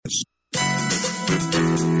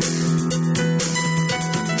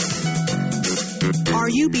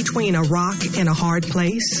you between a rock and a hard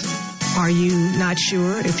place? Are you not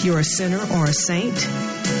sure if you're a sinner or a saint?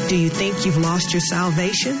 Do you think you've lost your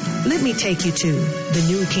salvation? Let me take you to the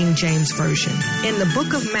New King James Version. In the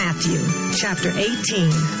book of Matthew, chapter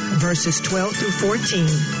 18, verses 12 through 14,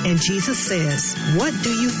 and Jesus says, "What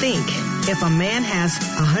do you think? If a man has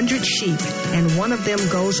 100 sheep and one of them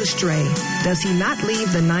goes astray, does he not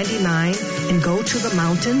leave the 99 and go to the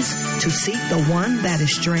mountains to seek the one that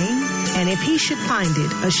is straying? And if he should find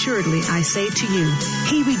it, assuredly I say to you,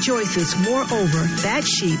 he rejoices more over that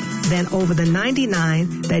sheep than over the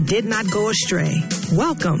 99 that did not go astray."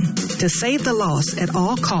 Welcome to Save the Lost at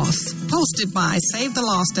All Costs, hosted by Save the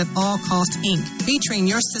Lost at All Costs, Inc., featuring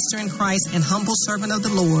your sister in Christ and humble servant of the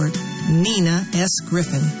Lord, Nina S.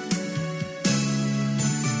 Griffin.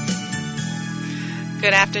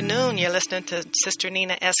 Good afternoon. You're listening to Sister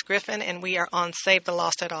Nina S. Griffin, and we are on Save the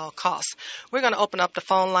Lost at All Costs. We're going to open up the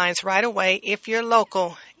phone lines right away. If you're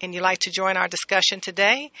local and you'd like to join our discussion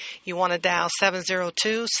today, you want to dial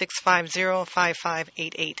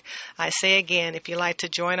 702-650-5588. I say again, if you'd like to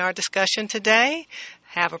join our discussion today,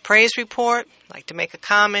 have a praise report, like to make a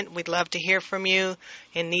comment, we'd love to hear from you.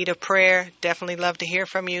 In need of prayer, definitely love to hear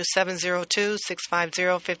from you,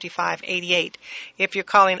 702-650-5588. If you're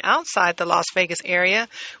calling outside the Las Vegas area,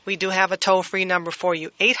 we do have a toll-free number for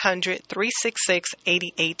you,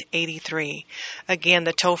 800-366-8883. Again,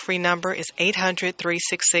 the toll-free number is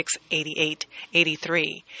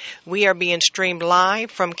 800-366-8883. We are being streamed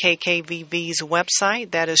live from KKVV's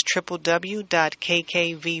website, that is www.kkvv.com.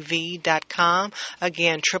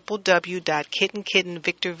 Again,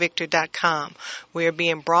 www.kittenkittenvictorvictor.com. We are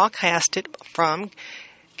being broadcasted from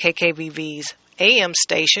KKVV's AM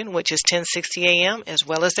station, which is 1060 AM, as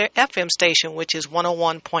well as their FM station, which is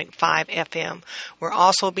 101.5 FM. We're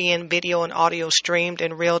also being video and audio streamed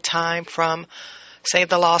in real time from Save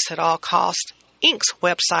the Lost at All Costs, Inc.'s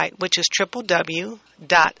website, which is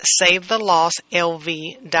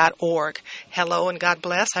www.savethelostlv.org. Hello and God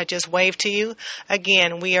bless. I just waved to you.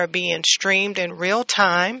 Again, we are being streamed in real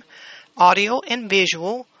time, audio and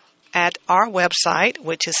visual, at our website,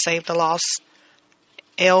 which is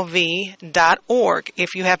savethelostlv.org.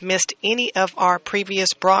 If you have missed any of our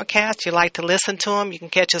previous broadcasts, you'd like to listen to them, you can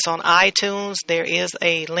catch us on iTunes. There is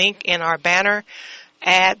a link in our banner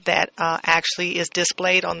ad that actually is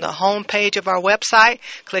displayed on the home page of our website.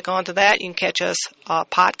 Click onto that. You can catch us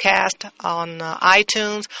podcast on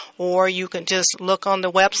iTunes, or you can just look on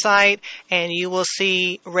the website and you will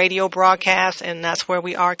see radio broadcasts, and that's where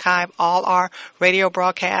we archive all our radio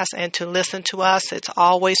broadcasts. And to listen to us, it's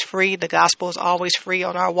always free. The gospel is always free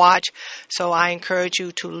on our watch. So I encourage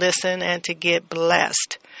you to listen and to get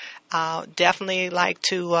blessed. Definitely like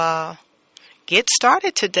to get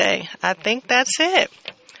started today. I think that's it.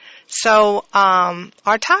 So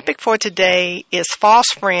our topic for today is false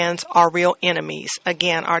friends are real enemies.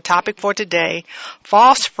 Again, our topic for today,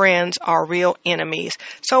 false friends are real enemies.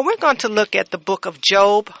 So we're going to look at the book of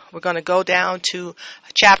Job. We're going to go down to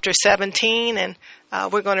chapter 17, and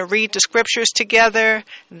we're going to read the scriptures together.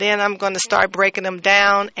 Then I'm going to start breaking them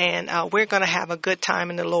down, and we're going to have a good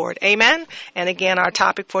time in the Lord. Amen? And again, our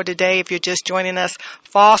topic for today, if you're just joining us,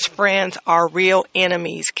 false friends are real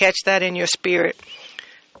enemies. Catch that in your spirit.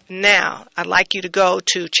 Now, I'd like you to go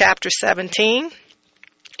to chapter 17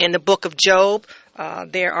 in the book of Job.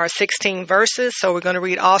 There are 16 verses, so we're going to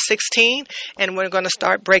read all 16, and we're going to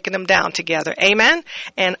start breaking them down together. Amen?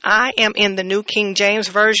 And I am in the New King James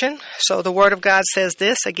Version, so the Word of God says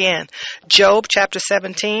this again. Job chapter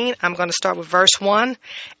 17, I'm going to start with verse 1,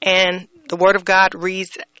 and the Word of God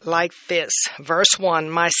reads like this. Verse 1,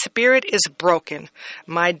 "My spirit is broken,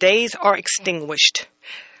 my days are extinguished.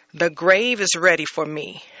 The grave is ready for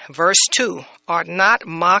me." Verse 2, "Are not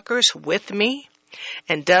mockers with me?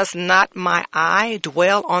 And does not my eye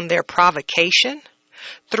dwell on their provocation?"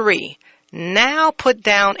 3, "Now put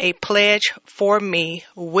down a pledge for me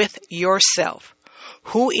with yourself.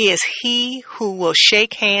 Who is he who will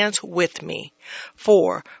shake hands with me?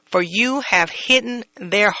 4, For you have hidden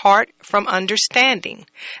their heart from understanding.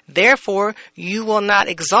 Therefore you will not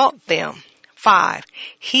exalt them. 5,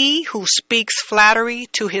 He who speaks flattery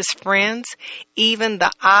to his friends, even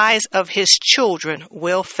the eyes of his children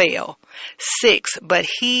will fail. 6, But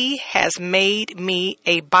he has made me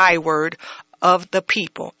a byword of the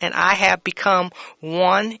people, and I have become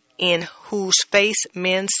one in whose face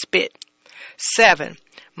men spit. 7,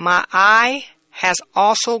 My eye has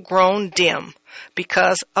also grown dim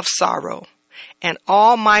because of sorrow, and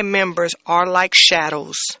all my members are like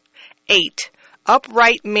shadows. 8,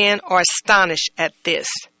 Upright men are astonished at this,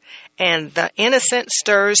 and the innocent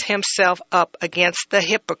stirs himself up against the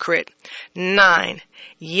hypocrite. 9.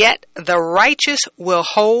 Yet the righteous will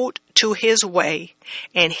hold to his way,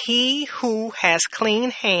 and he who has clean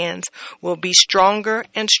hands will be stronger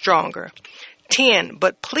and stronger. 10.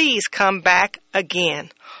 But please come back again,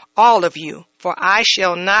 all of you, for I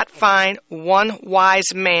shall not find one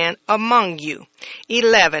wise man among you.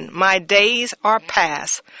 11. My days are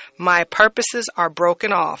past, my purposes are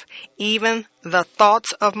broken off, even the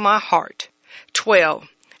thoughts of my heart. 12.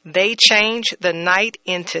 They change the night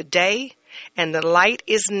into day, and the light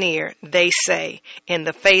is near, they say, in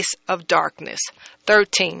the face of darkness.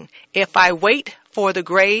 13. If I wait for the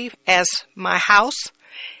grave as my house,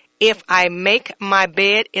 if I make my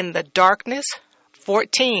bed in the darkness.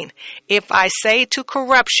 14. If I say to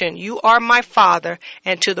corruption, you are my father,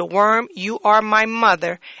 and to the worm, you are my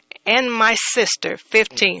mother and my sister.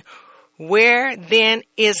 15. Where then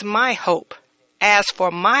is my hope? As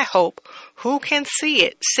for my hope, who can see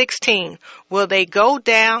it? 16. Will they go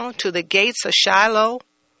down to the gates of Sheol?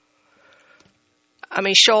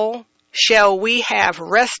 Shall we have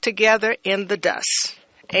rest together in the dust?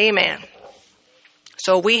 Amen.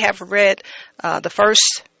 So we have read the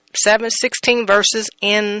first 16 verses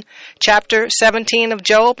in chapter 17 of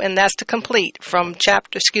Job, and that's the complete from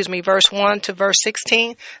verse 1 to verse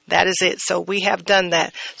 16. That is it. So we have done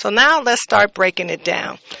that. So now let's start breaking it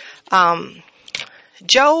down.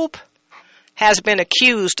 Job has been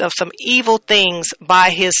accused of some evil things by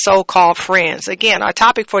his so-called friends. Again, our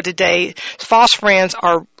topic for today, false friends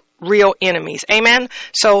are real enemies. Amen.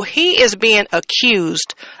 So he is being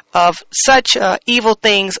accused of such evil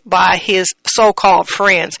things by his so-called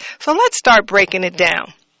friends. So let's start breaking it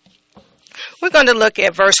down. We're going to look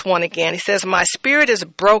at verse 1 again. He says, my spirit is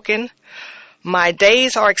broken, my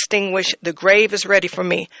days are extinguished, the grave is ready for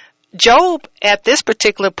me. Job, at this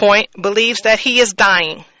particular point, believes that he is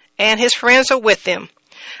dying, and his friends are with him.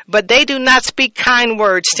 But they do not speak kind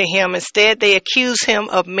words to him. Instead, they accuse him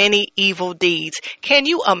of many evil deeds. Can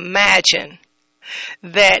you imagine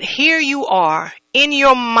that here you are in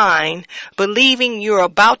your mind believing you're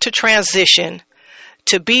about to transition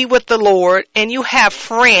to be with the Lord, and you have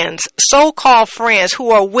friends, so-called friends, who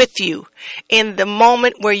are with you in the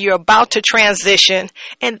moment where you're about to transition,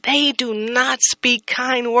 and they do not speak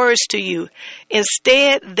kind words to you.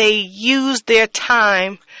 Instead, they use their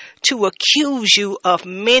time to accuse you of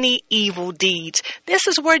many evil deeds. This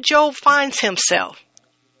is where Job finds himself.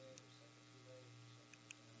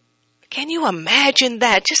 Can you imagine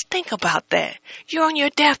that? Just think about that. You're on your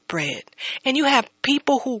deathbed, and you have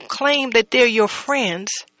people who claim that they're your friends,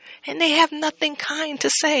 and they have nothing kind to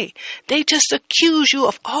say. They just accuse you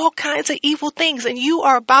of all kinds of evil things, and you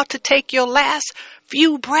are about to take your last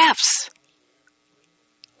few breaths.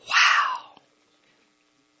 Wow.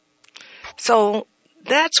 So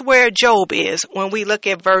that's where Job is when we look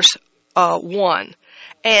at verse 1.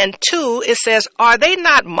 And 2, it says, are they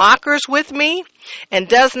not mockers with me? And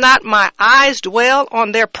does not my eyes dwell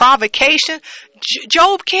on their provocation?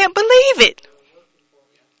 Job can't believe it.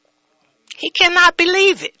 He cannot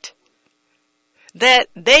believe it. That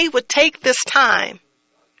they would take this time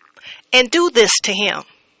and do this to him.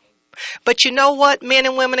 But you know what, men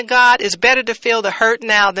and women of God? It's better to feel the hurt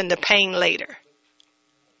now than the pain later.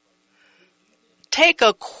 Take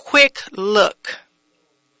a quick look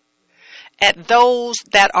at those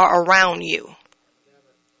that are around you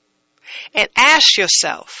and ask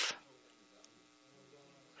yourself,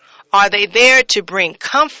 are they there to bring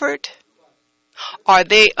comfort? Are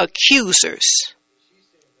they accusers?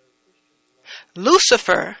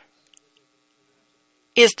 Lucifer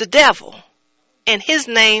is the devil, and his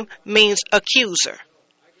name means accuser.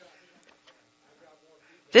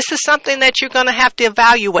 This is something that you're going to have to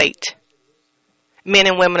evaluate, men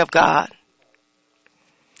and women of God.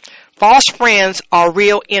 False friends are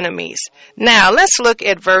real enemies. Now, let's look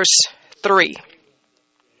at verse 3.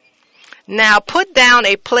 Now, put down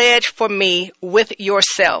a pledge for me with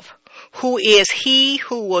yourself. Who is he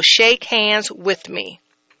who will shake hands with me?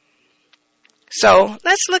 So,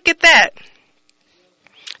 let's look at that.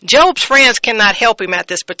 Job's friends cannot help him at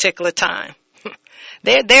this particular time.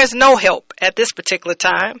 There's no help at this particular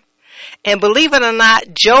time. And believe it or not,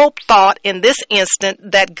 Job thought in this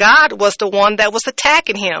instant that God was the one that was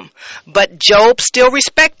attacking him. But Job still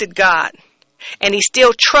respected God. And he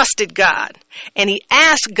still trusted God. And he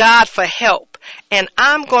asked God for help. And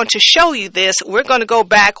I'm going to show you this. We're going to go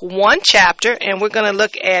back one chapter, and we're going to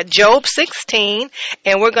look at Job 16.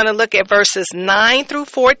 And we're going to look at verses 9 through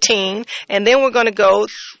 14. And then we're going to go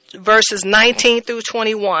verses 19 through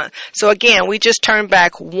 21. So again, we just turned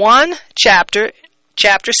back one chapter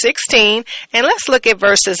chapter 16, and let's look at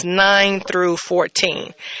verses 9 through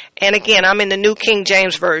 14. And again, I'm in the New King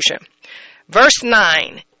James Version. Verse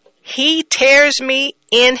 9, he tears me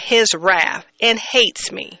in his wrath and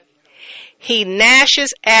hates me. He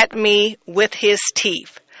gnashes at me with his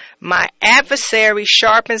teeth. My adversary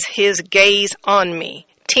sharpens his gaze on me.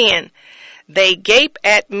 10, they gape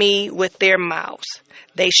at me with their mouths.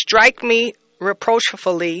 They strike me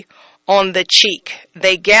reproachfully on the cheek.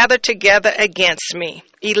 They gather together against me.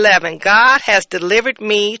 11, God has delivered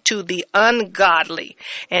me to the ungodly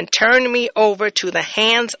and turned me over to the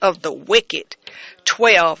hands of the wicked.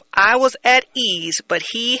 12, I was at ease, but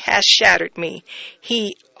he has shattered me.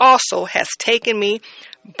 He also has taken me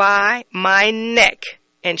by my neck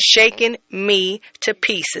and shaken me to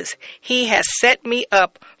pieces. He has set me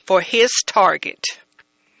up for his target.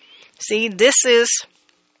 See, this is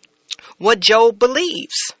what Job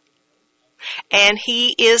believes. And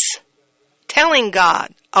he is telling God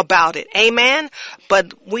about it. Amen.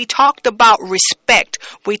 But we talked about respect.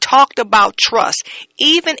 We talked about trust.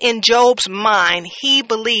 Even in Job's mind, he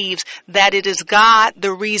believes that it is God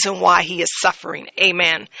the reason why he is suffering.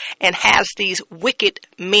 Amen. And has these wicked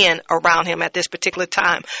men around him at this particular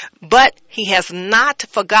time. But he has not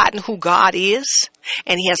forgotten who God is.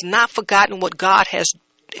 And he has not forgotten what God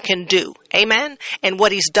can do. Amen. And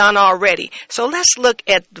what he's done already. So let's look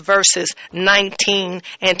at verses 19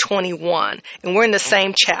 and 21. And we're in the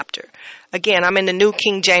same chapter. Again, I'm in the New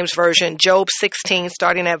King James Version, Job 16,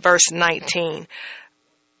 starting at verse 19.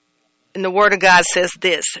 And the Word of God says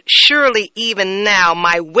this, surely even now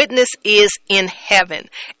my witness is in heaven,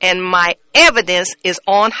 and my evidence is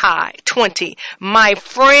on high. 20, my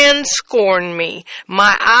friends scorn me.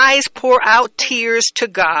 My eyes pour out tears to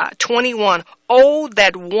God. 21, oh,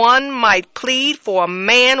 that one might plead for a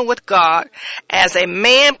man with God as a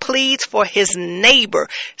man pleads for his neighbor.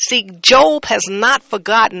 See, Job has not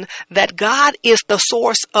forgotten that God is the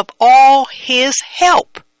source of all his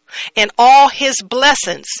help and all his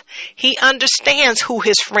blessings. He understands who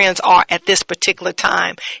his friends are at this particular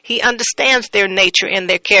time. He understands their nature and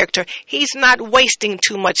their character. He's not wasting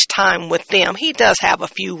too much time with them. He does have a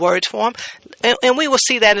few words for them, and we will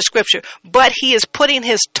see that in Scripture. But he is putting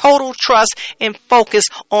his total trust and focus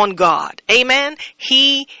on God. Amen?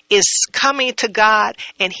 He is coming to God,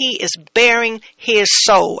 and he is bearing his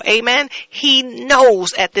soul. Amen? He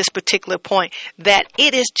knows at this particular point that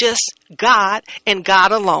it is just God and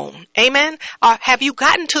God alone. Amen. Have you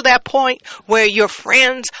gotten to that point where your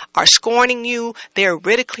friends are scorning you, they're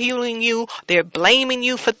ridiculing you, they're blaming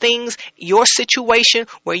you for things, your situation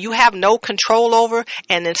where you have no control over,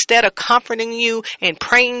 and instead of comforting you and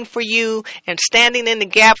praying for you and standing in the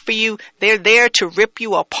gap for you, they're there to rip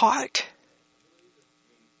you apart?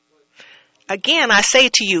 Again, I say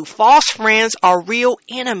to you, false friends are real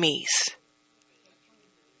enemies.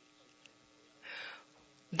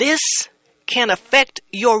 This can affect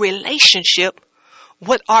your relationship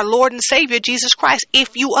with our Lord and Savior, Jesus Christ,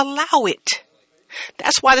 if you allow it.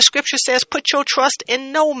 That's why the Scripture says, put your trust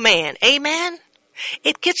in no man. Amen?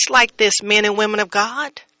 It gets like this, men and women of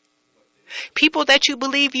God. People that you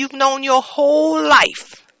believe you've known your whole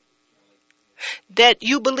life, that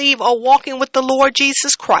you believe are walking with the Lord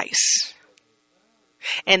Jesus Christ.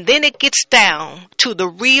 And then it gets down to the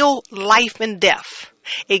real life and death.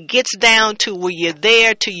 It gets down to where you're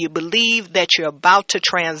there till you believe that you're about to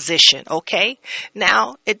transition, okay?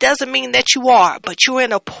 Now, it doesn't mean that you are, but you're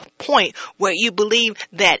in a point where you believe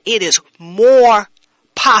that it is more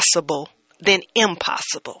possible than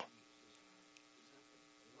impossible.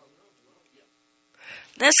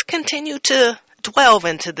 Let's continue to delve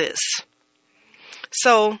into this.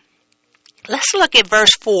 So, let's look at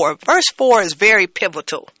verse 4. Verse 4 is very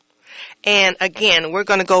pivotal. And again, we're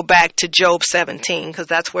going to go back to Job 17 because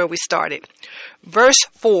that's where we started. Verse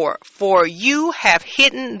 4, for you have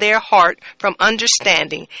hidden their heart from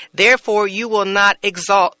understanding, therefore you will not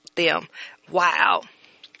exalt them. Wow.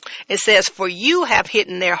 It says, for you have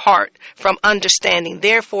hidden their heart from understanding,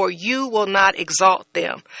 therefore you will not exalt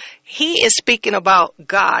them. He is speaking about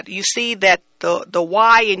God. You see that the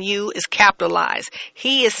Y in you is capitalized.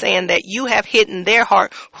 He is saying that you have hidden their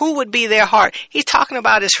heart. Who would be their heart? He's talking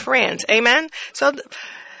about his friends. Amen? So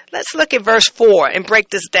let's look at verse 4 and break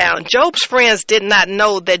this down. Job's friends did not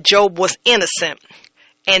know that Job was innocent.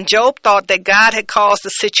 And Job thought that God had caused the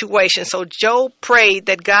situation. So Job prayed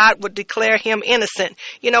that God would declare him innocent.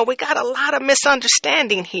 You know, we got a lot of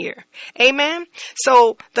misunderstanding here. Amen.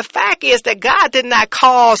 So the fact is that God did not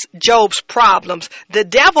cause Job's problems. The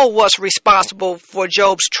devil was responsible for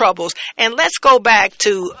Job's troubles. And let's go back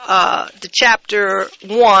to the chapter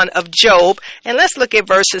 1 of Job, and let's look at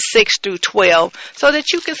verses 6 through 12 so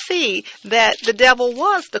that you can see that the devil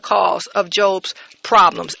was the cause of Job's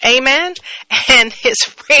problems. Amen. And his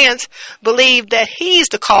friends believe that he's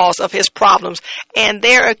the cause of his problems, and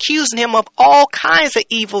they're accusing him of all kinds of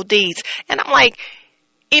evil deeds. And I'm like,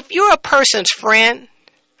 if you're a person's friend,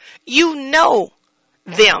 you know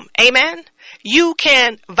them. Amen. You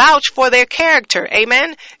can vouch for their character.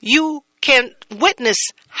 Amen. You can witness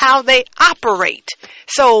how they operate.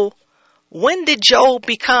 So when did Job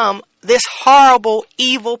become this horrible,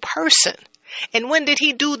 evil person? And when did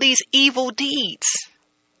he do these evil deeds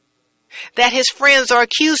that his friends are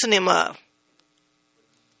accusing him of?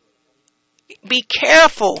 Be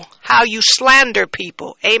careful how you slander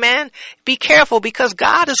people. Amen. Be careful, because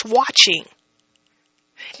God is watching.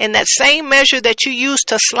 And that same measure that you use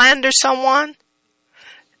to slander someone,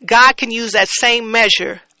 God can use that same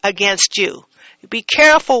measure against you. Be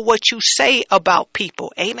careful what you say about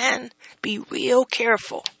people. Amen. Be real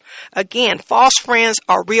careful. Again, false friends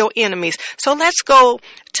are real enemies. So let's go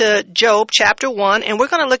to Job chapter 1, and we're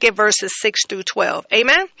going to look at verses 6 through 12.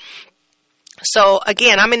 Amen. So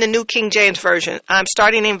again, I'm in the New King James Version. I'm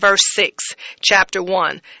starting in verse 6, chapter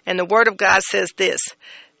 1. And the Word of God says this: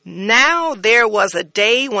 Now there was a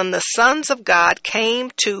day when the sons of God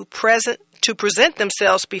came to present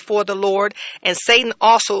themselves before the Lord, and Satan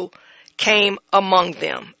also came among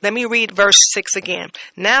them. Let me read verse 6 again.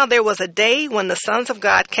 Now there was a day when the sons of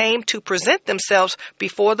God came to present themselves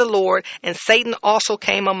before the Lord, and Satan also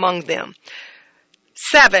came among them.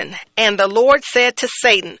 7, and the Lord said to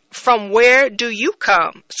Satan, From where do you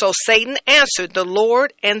come? So Satan answered the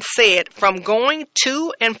Lord and said, From going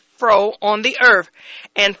to and fro on the earth,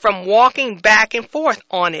 and from walking back and forth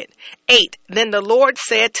on it. 8, then the Lord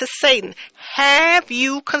said to Satan, Have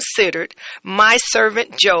you considered my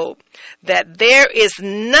servant Job, that there is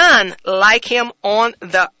none like him on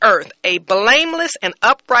the earth, a blameless and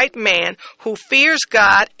upright man who fears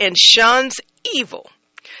God and shuns evil?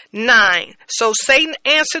 9, so Satan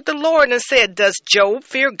answered the Lord and said, Does Job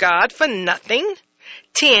fear God for nothing?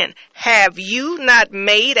 10, have you not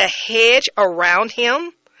made a hedge around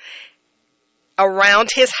him, around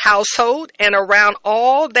his household, and around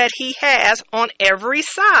all that he has on every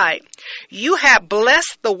side? You have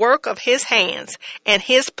blessed the work of his hands and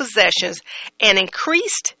his possessions, and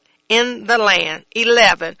increased in the land.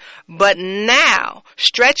 11, but now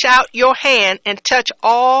stretch out your hand and touch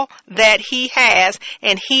all that he has,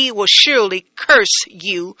 and he will surely curse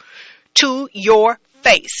you to your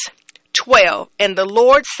face. 12, and the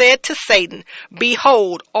Lord said to Satan,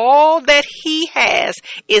 Behold, all that he has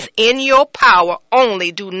is in your power,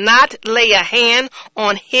 only do not lay a hand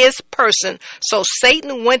on his person. So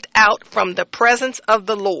Satan went out from the presence of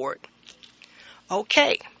the Lord.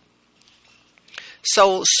 Okay.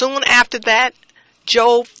 So soon after that,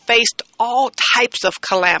 Job faced all types of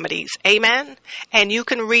calamities. Amen. And you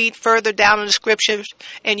can read further down in the scriptures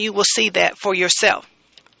and you will see that for yourself.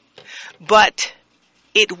 But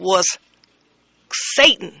it was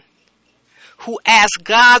Satan who asked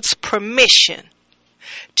God's permission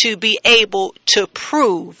to be able to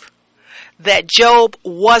prove that Job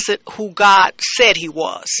wasn't who God said he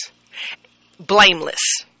was.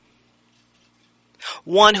 Blameless.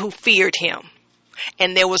 One who feared him.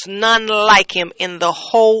 And there was none like him in the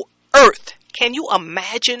whole earth. Can you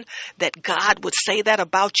imagine that God would say that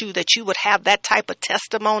about you, that you would have that type of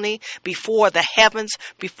testimony before the heavens,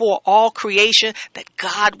 before all creation, that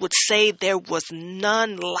God would say there was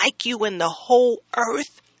none like you in the whole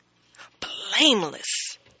earth?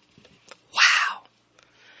 Blameless. Wow.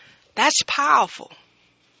 That's powerful.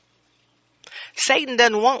 Satan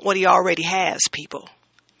doesn't want what he already has, people.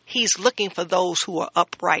 He's looking for those who are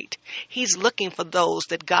upright. He's looking for those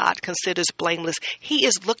that God considers blameless. He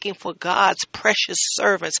is looking for God's precious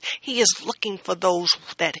servants. He is looking for those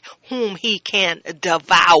that whom he can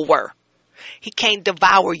devour. He can't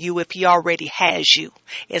devour you if he already has you.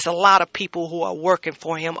 There's a lot of people who are working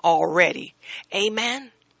for him already.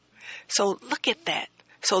 Amen. So look at that.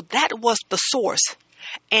 So that was the source.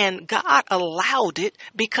 And God allowed it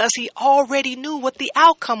because he already knew what the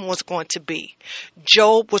outcome was going to be.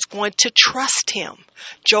 Job was going to trust him.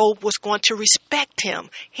 Job was going to respect him.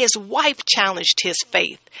 His wife challenged his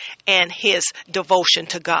faith and his devotion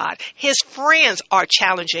to God. His friends are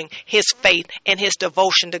challenging his faith and his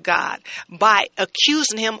devotion to God by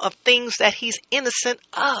accusing him of things that he's innocent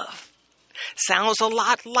of. Sounds a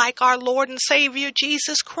lot like our Lord and Savior,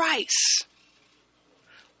 Jesus Christ.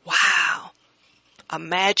 Wow.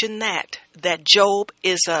 Imagine that Job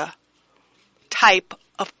is a type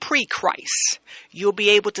of pre-Christ. You'll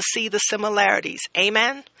be able to see the similarities.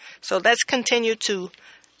 Amen? So let's continue to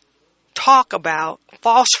talk about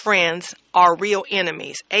false friends are real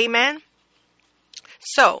enemies. Amen?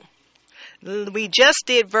 So, we just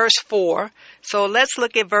did verse 4. So let's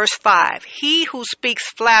look at verse 5. He who speaks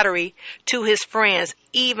flattery to his friends,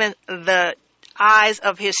 even the eyes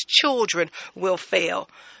of his children will fail.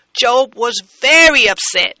 Job was very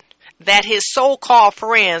upset that his so-called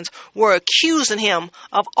friends were accusing him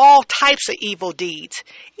of all types of evil deeds.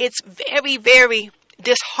 It's very, very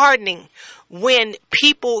disheartening when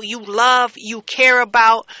people you love, you care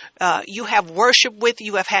about, you have worship with,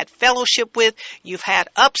 you have had fellowship with, you've had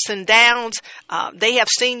ups and downs. They have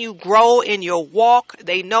seen you grow in your walk.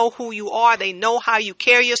 They know who you are. They know how you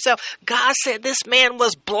carry yourself. God said this man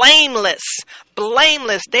was blameless.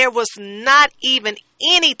 Blameless. There was not even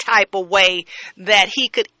any type of way that he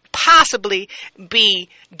could possibly be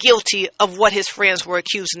guilty of what his friends were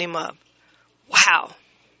accusing him of. Wow.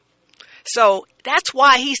 So that's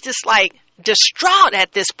why he's just like distraught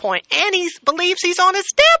at this point, and he believes he's on his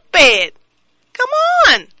deathbed. Come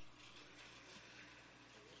on.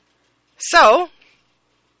 So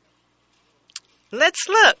let's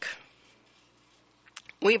look.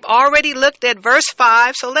 We've already looked at verse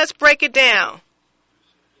 5, so let's break it down.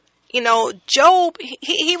 You know, Job,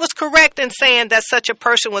 he was correct in saying that such a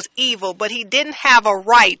person was evil, but he didn't have a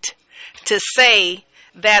right to say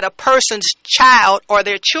that a person's child or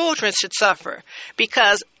their children should suffer,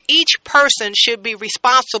 because each person should be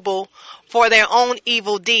responsible for their own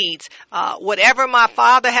evil deeds. Whatever my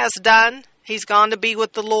father has done, he's gone to be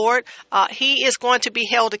with the Lord. He is going to be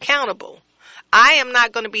held accountable. I am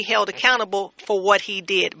not going to be held accountable for what he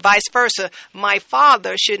did. Vice versa, my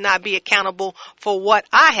father should not be accountable for what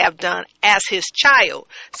I have done as his child.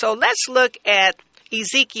 So let's look at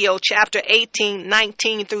Ezekiel chapter 18,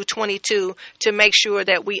 19 through 22 to make sure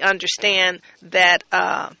that we understand that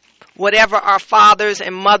whatever our fathers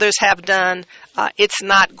and mothers have done, it's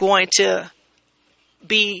not going to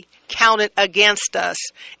be counted against us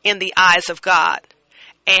in the eyes of God.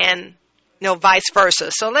 And vice versa.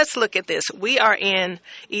 So let's look at this. We are in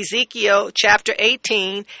Ezekiel chapter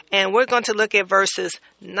 18, and we're going to look at verses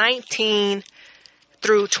 19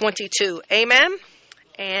 through 22. Amen?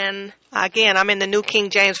 And again, I'm in the New King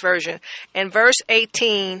James Version. And verse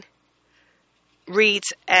 18 reads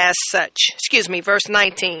as such. Verse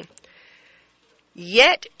 19.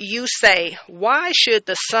 Yet you say, why should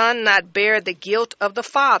the son not bear the guilt of the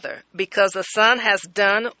father? Because the son has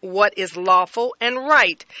done what is lawful and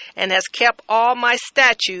right, and has kept all my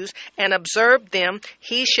statutes and observed them,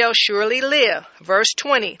 he shall surely live. Verse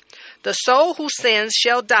 20. The soul who sins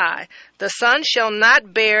shall die. The son shall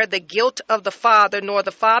not bear the guilt of the father, nor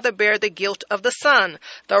the father bear the guilt of the son.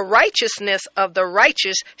 The righteousness of the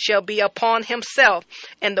righteous shall be upon himself,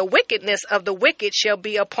 and the wickedness of the wicked shall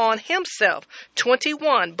be upon himself.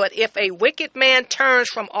 21. But if a wicked man turns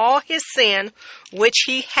from all his sin, which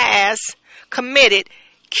he has committed,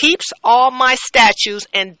 keeps all my statutes,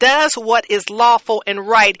 and does what is lawful and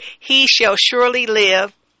right, he shall surely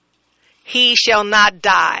live. He shall not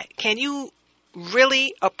die. Can you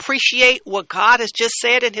really appreciate what God has just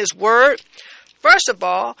said in his word? First of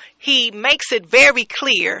all, he makes it very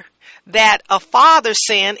clear that a father's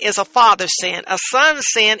sin is a father's sin. A son's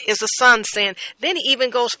sin is a son's sin. Then he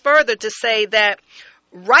even goes further to say that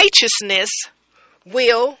righteousness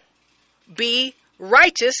will be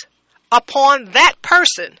righteous upon that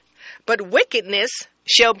person, but wickedness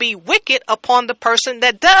shall be wicked upon the person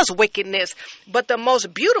that does wickedness. But the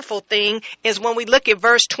most beautiful thing is when we look at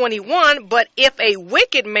verse 21, but if a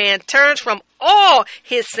wicked man turns from all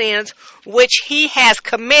his sins, which he has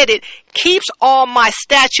committed, keeps all my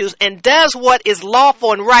statutes, and does what is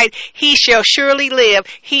lawful and right, he shall surely live.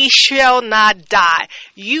 He shall not die.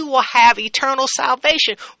 You will have eternal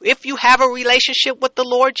salvation if you have a relationship with the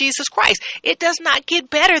Lord Jesus Christ. It does not get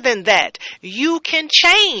better than that. You can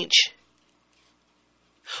change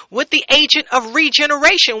with the agent of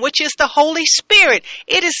regeneration, which is the Holy Spirit.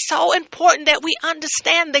 It is so important that we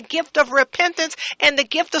understand the gift of repentance and the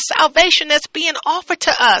gift of salvation that's being offered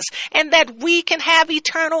to us, and that we can have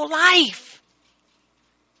eternal life.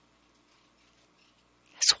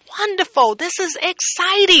 It's wonderful. This is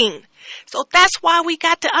exciting. So that's why we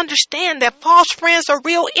got to understand that false friends are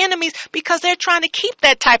real enemies, because they're trying to keep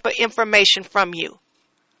that type of information from you.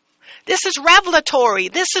 This is revelatory.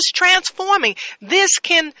 This is transforming. This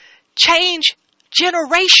can change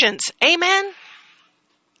generations. Amen.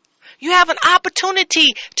 You have an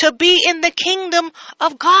opportunity to be in the kingdom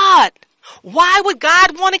of God. Why would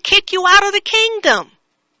God want to kick you out of the kingdom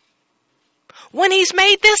when He's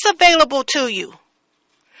made this available to you?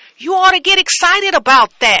 You ought to get excited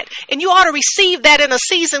about that. And you ought to receive that in a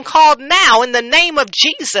season called now, in the name of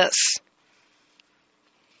Jesus.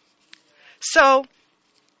 So,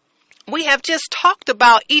 we have just talked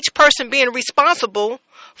about each person being responsible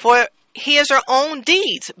for his or own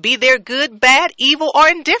deeds, be they good, bad, evil, or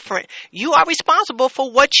indifferent. You are responsible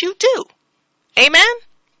for what you do. Amen?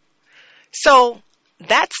 So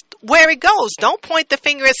that's where it goes. Don't point the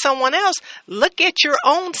finger at someone else. Look at your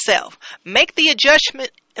own self. Make the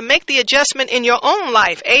adjustment in your own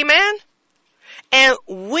life. Amen? And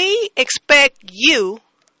we expect you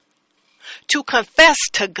to confess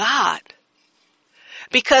to God,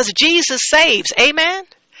 because Jesus saves. Amen?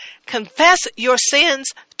 Confess your sins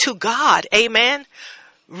to God. Amen.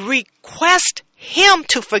 Request Him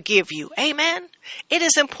to forgive you. Amen. It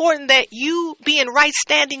is important that you be in right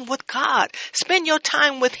standing with God. Spend your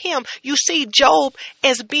time with Him. You see Job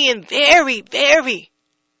as being very, very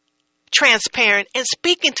transparent and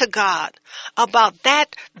speaking to God about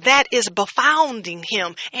that is befounding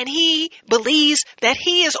him. And he believes that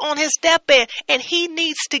he is on his deathbed and he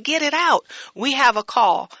needs to get it out. We have a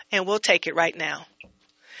call and we'll take it right now.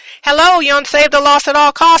 Hello, you're on Save the Lost at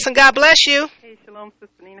All Costs, and God bless you. Hey, shalom,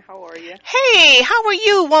 Sister Nina. How are you? Hey, how are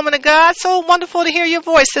you, woman of God? So wonderful to hear your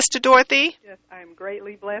voice, Sister Dorothy. Yes, I am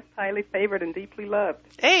greatly blessed, highly favored, and deeply loved.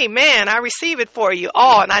 Amen. I receive it for you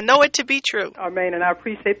all, and I know it to be true. Amen, and I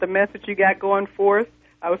appreciate the message you got going forth.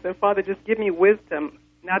 I was saying, Father, just give me wisdom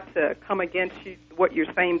not to come against you, what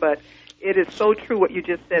you're saying, but it is so true what you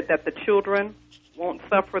just said, that the children won't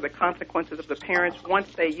suffer the consequences of the parents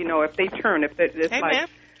once they, if they turn, if it's Amen. like...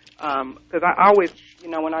 Because I always,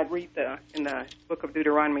 when I read in the book of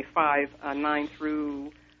Deuteronomy 5, 9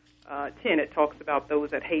 through 10, it talks about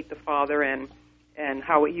those that hate the father and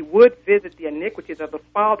how he would visit the iniquities of the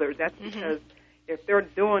fathers. That's because if they're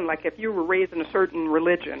doing, like if you were raised in a certain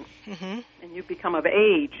religion and you become of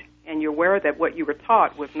age and you're aware that what you were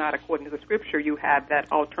taught was not according to the Scripture, you have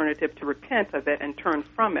that alternative to repent of it and turn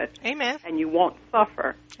from it. Amen. And you won't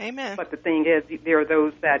suffer. Amen. But the thing is, there are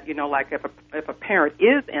those that, like if a parent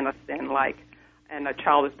is in a sin, and a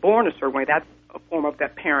child is born a certain way, that's a form of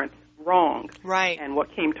that parent's wrong. Right. And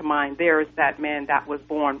what came to mind there is that man that was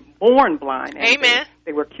born blind. And Amen.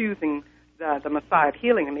 They were accusing the Messiah of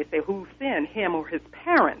healing him. They say, who sinned, him or his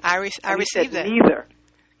parents? I received that. Neither.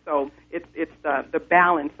 So it's the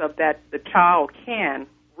balance of that the child can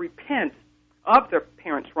repent of their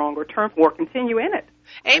parents' wrong or turn or continue in it.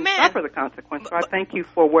 Amen. And suffer the consequence. So I thank you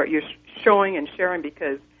for what you're showing and sharing,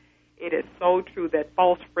 because it is so true that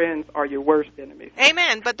false friends are your worst enemies.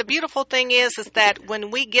 Amen. But the beautiful thing is that when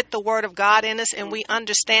we get the Word of God in us and we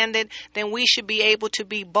understand it, then we should be able to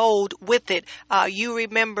be bold with it. You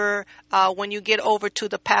remember when you get over to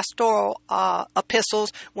the pastoral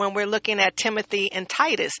epistles, when we're looking at Timothy and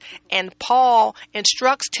Titus, and Paul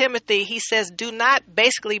instructs Timothy, he says, do not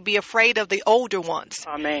basically be afraid of the older ones.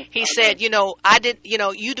 Amen. He said, you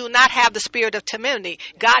do not have the spirit of timidity.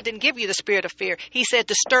 God didn't give you the spirit of fear. He said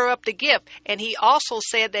to stir up the gift. And he also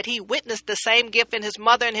said that he witnessed the same gift in his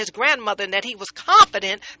mother and his grandmother, and that he was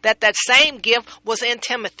confident that that same gift was in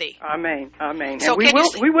Timothy. Amen. Amen. So and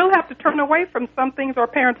we will have to turn away from some things our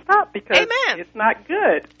parents taught, because it's not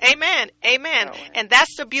good. Amen. Amen. And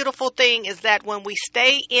that's the beautiful thing, is that when we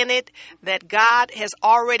stay in it, that God has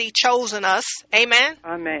already chosen us. Amen.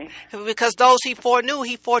 Amen. Because those he foreknew,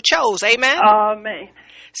 he forechose. Amen. Amen.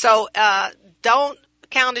 So don't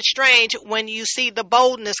count it strange when you see the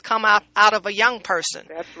boldness come out of a young person.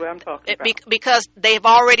 That's what I'm talking about. Because they've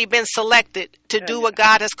already been selected to do what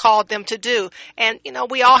God has called them to do. And,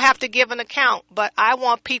 we all have to give an account. But I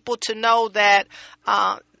want people to know that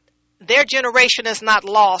their generation is not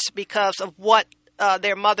lost because of what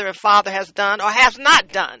their mother and father has done or has not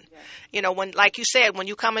done. Yeah. When, like you said, when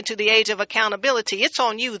you come into the age of accountability, it's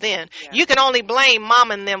on you then. Yeah. You can only blame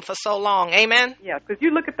mom and them for so long. Amen? Yeah, because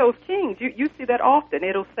you look at those kings, you see that often.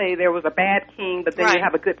 It'll say there was a bad king, but then you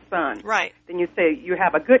have a good son. Right. Then you say you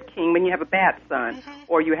have a good king, then you have a bad son.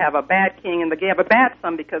 Or you have a bad king, and they have a bad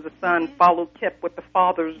son because the son kept what the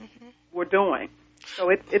fathers were doing. So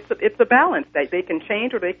it's a balance. That they can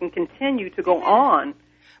change or they can continue to go on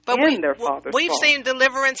But in their father's we've fault. seen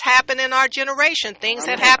deliverance happen in our generation. Things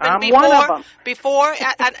that happened I'm one of them. before,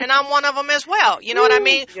 and I'm one of them as well. You know what I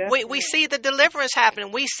mean? Yes, We see the deliverance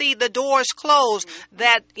happening. We see the doors closed,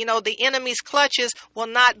 that, the enemy's clutches will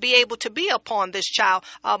not be able to be upon this child.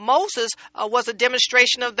 Moses was a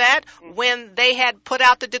demonstration of that when they had put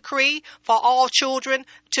out the decree for all children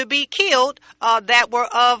to be killed that were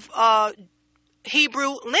of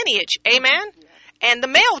Hebrew lineage. Amen? And the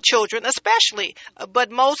male children especially.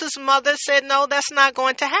 But Moses' mother said, no, that's not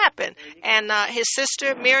going to happen. And his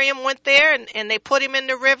sister Miriam went there, and they put him in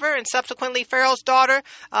the river, and subsequently Pharaoh's daughter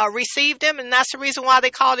received him. And that's the reason why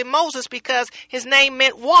they called him Moses, because his name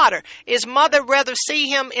meant water. His mother rather see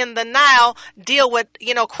him in the Nile deal with,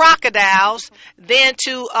 crocodiles than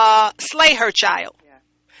to slay her child.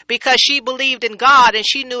 Because she believed in God, and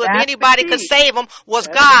she knew if anybody could save him was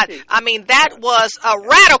God. I mean, that was a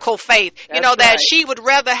radical faith. That she would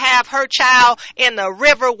rather have her child in the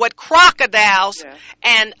river with crocodiles.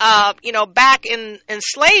 And, back in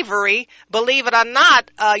slavery, believe it or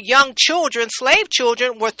not, young children, slave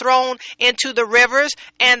children, were thrown into the rivers,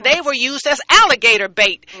 and they were used as alligator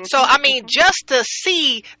bait. So, I mean, just to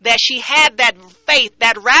see that she had that faith,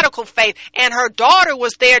 that radical faith, and her daughter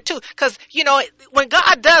was there too. Because, when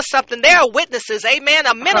God does something, there are witnesses, amen,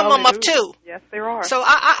 a minimum of 2. Yes, there are. So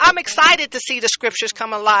I'm excited to see the scriptures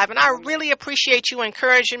come alive, and I really appreciate you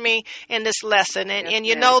encouraging me in this lesson. And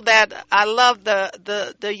you know that I love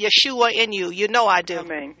the Yeshua in you. You know I do.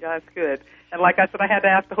 Amen. Yeah, that's good. And like I said, I had to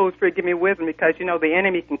ask the Holy Spirit to give me wisdom, because, the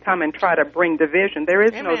enemy can come and try to bring division. There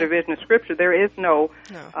is no division of Scripture. There is no.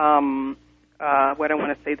 What I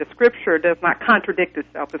want to say, the Scripture does not contradict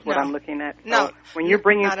itself, is what I'm looking at. So when you're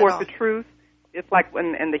bringing forth the truth, it's like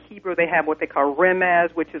in the Hebrew they have what they call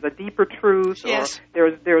remez, which is a deeper truth. Yes.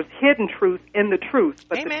 Or there's hidden truth in the truth.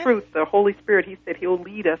 But Amen. the truth, the Holy Spirit, He said He'll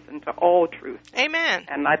lead us into all truth. Amen.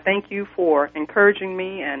 And I thank you for encouraging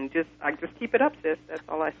me, and just keep it up, sis. That's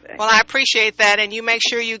all I say. Well, I appreciate that, and you make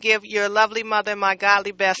sure you give your lovely mother my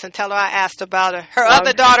godly best, and tell her I asked about her. Her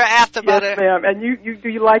other daughter asked about her. Yes, ma'am. And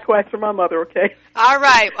you likewise for my mother, okay? All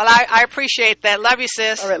right. Well, I appreciate that. Love you,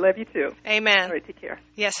 sis. All right. Love you too. Amen. All right. Take care.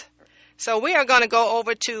 Yes. So we are going to go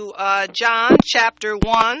over to John chapter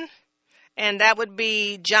 1, and that would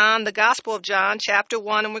be John, the Gospel of John, chapter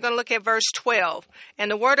 1, and we're going to look at verse 12.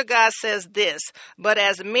 And the Word of God says this: "But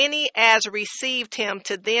as many as received Him,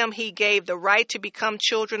 to them He gave the right to become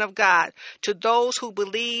children of God, to those who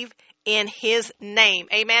believe in His name."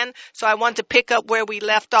 Amen. So I want to pick up where we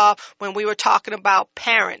left off when we were talking about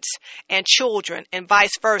parents and children and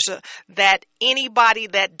vice versa, that anybody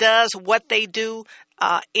that does what they do,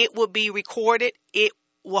 it will be recorded. It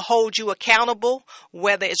will hold you accountable,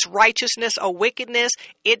 whether it's righteousness or wickedness.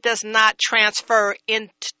 It does not transfer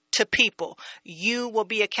into people. You will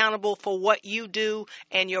be accountable for what you do,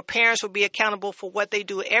 and your parents will be accountable for what they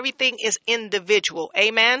do. Everything is individual.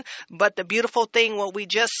 Amen. But the beautiful thing, what we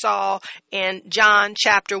just saw in John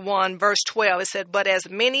chapter 1, verse 12, it said, "But as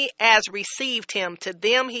many as received Him, to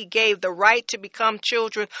them He gave the right to become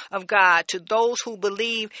children of God, to those who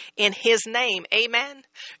believe in His name." Amen.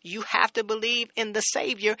 You have to believe in the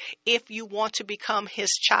Savior if you want to become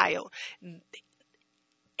His child. And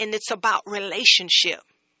it's about relationship.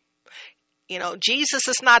 Jesus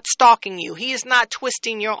is not stalking you. He is not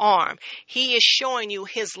twisting your arm. He is showing you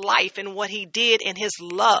His life and what He did in His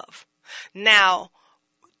love. Now,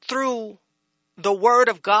 through the Word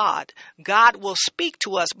of God, God will speak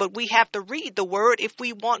to us, but we have to read the Word if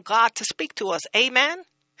we want God to speak to us. Amen?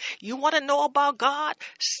 You want to know about God?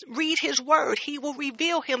 Read His Word. He will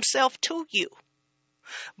reveal Himself to you.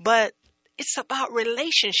 But it's about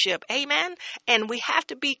relationship. Amen. And we have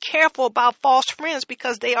to be careful about false friends,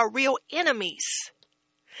 because they are real enemies.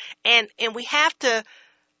 And we have to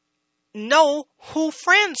know who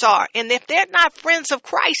friends are. And if they're not friends of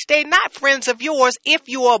Christ, they're not friends of yours if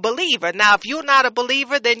you are a believer. Now, if you're not a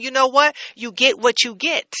believer, then you know what? You get what you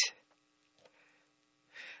get.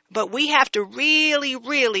 But we have to really,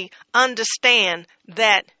 really understand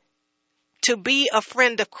that to be a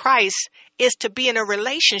friend of Christ is to be in a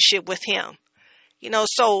relationship with Him.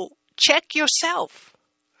 So check yourself.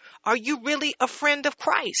 Are you really a friend of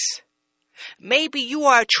Christ? Maybe you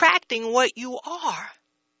are attracting what you are.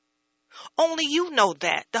 Only you know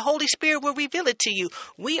that. The Holy Spirit will reveal it to you.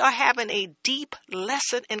 We are having a deep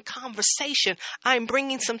lesson and conversation. I'm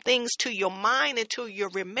bringing some things to your mind and to your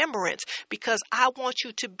remembrance, because I want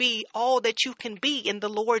you to be all that you can be in the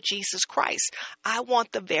Lord Jesus Christ. I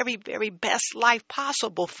want the very, very best life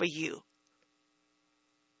possible for you.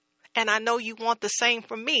 And I know you want the same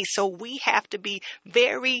for me. So we have to be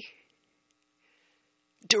very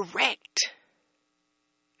direct.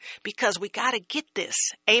 because we got to get this.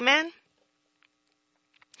 Amen.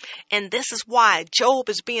 And this is why Job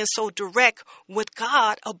is being so direct with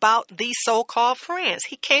God about these so-called friends.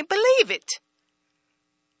 He can't believe it.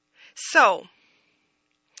 So,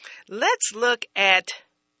 let's look at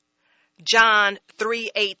John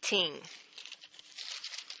 3:18.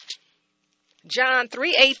 John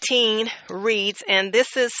 3:18 reads, and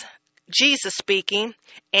this is Jesus speaking,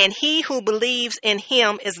 and he who believes in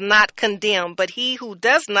him is not condemned, but he who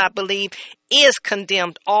does not believe is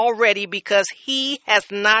condemned already because he has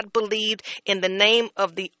not believed in the name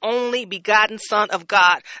of the only begotten Son of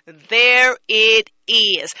God. There it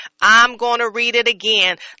is. I'm going to read it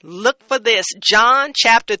again. Look for this. John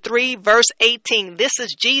chapter 3 verse 18. This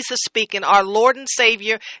is Jesus speaking, our Lord and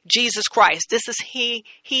Savior, Jesus Christ. This is he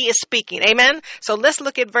is speaking. Amen. So let's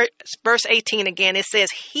look at verse 18 again. It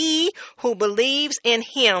says, he who believes in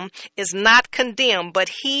him is not condemned, but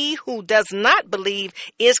he who does not believe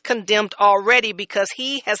is condemned already because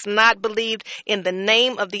he has not believed in the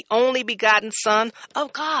name of the only begotten Son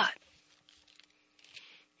of God.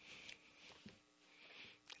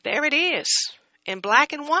 There it is in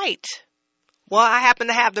black and white. Well, I happen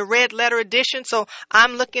to have the red letter edition, so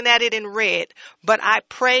I'm looking at it in red. But I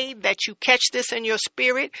pray that you catch this in your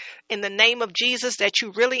spirit in the name of Jesus, that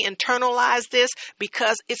you really internalize this,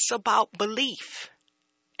 because it's about belief.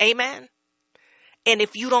 Amen. And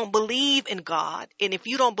if you don't believe in God, and if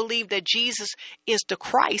you don't believe that Jesus is the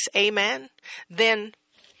Christ, amen, then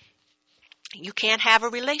you can't have a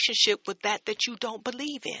relationship with that you don't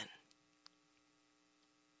believe in.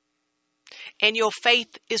 And your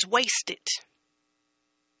faith is wasted.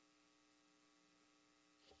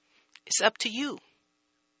 It's up to you.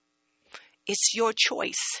 It's your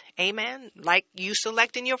choice. Amen. Like you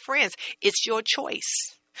selecting your friends. It's your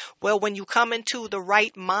choice. Well, when you come into the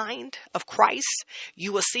right mind of Christ,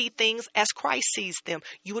 you will see things as Christ sees them.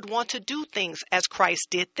 You would want to do things as Christ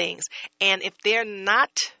did things. And if they're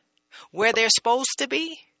not where they're supposed to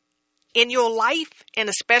be in your life, and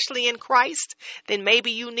especially in Christ, then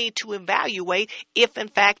maybe you need to evaluate if in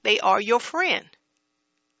fact they are your friend.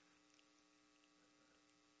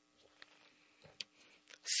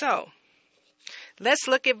 So, let's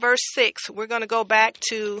look at verse 6. We're going to go back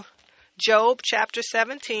to Job chapter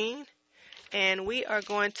 17, and we are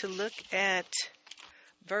going to look at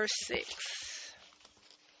verse 6.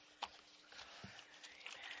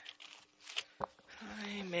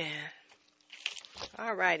 Amen.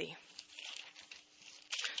 All righty.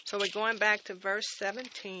 So we're going back to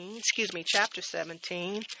chapter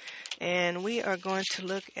 17, and we are going to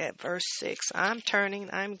look at verse 6. I'm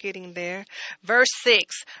getting there. Verse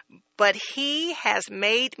 6, but he has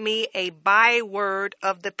made me a byword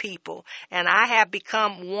of the people, and I have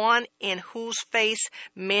become one in whose face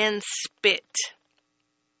men spit.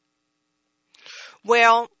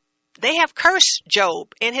 Well, they have cursed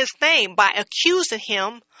Job in his name by accusing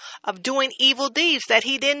him of doing evil deeds that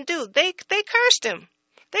he didn't do. They cursed him.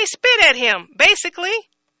 They spit at him, basically.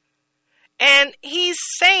 And he's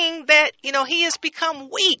saying that, he has become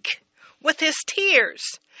weak with his tears.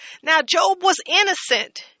 Now, Job was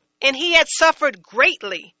innocent, and he had suffered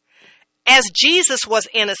greatly, as Jesus was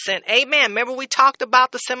innocent. Amen. Remember we talked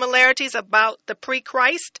about the similarities about the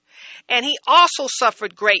pre-Christ? And he also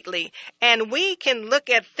suffered greatly. And we can look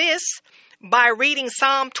at this by reading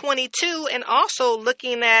Psalm 22 and also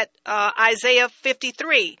looking at Isaiah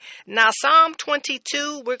 53. Now, Psalm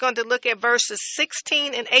 22, we're going to look at verses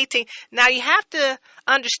 16 and 18. Now, you have to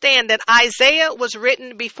understand that Isaiah was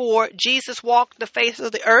written before Jesus walked the face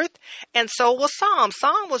of the earth, and so was Psalm.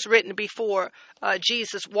 Psalm was written before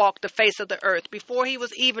Jesus walked the face of the earth, before he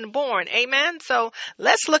was even born. Amen? So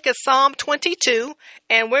let's look at Psalm 22,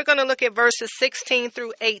 and we're going to look at verses 16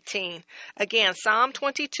 through 18. Again, Psalm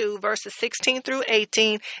 22, verses 16 through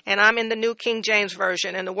 18, and I'm in the New King James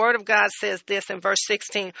Version, and the Word of God says this in verse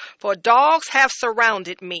 16, for dogs have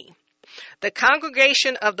surrounded me. The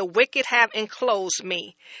congregation of the wicked have enclosed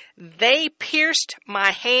me. They pierced my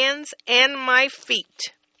hands and my feet.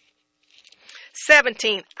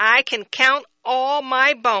 17, I can count all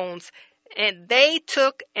my bones, and they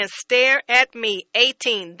took and stare at me.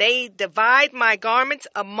 18, they divide my garments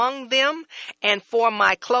among them, and for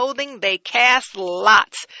my clothing they cast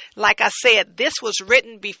lots. Like I said, this was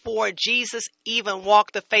written before Jesus even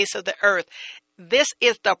walked the face of the earth. This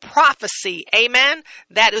is the prophecy, amen,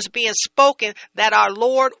 that is being spoken that our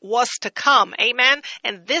Lord was to come, amen.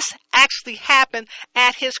 And this actually happened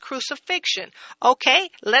at his crucifixion. Okay,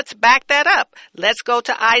 let's back that up. Let's go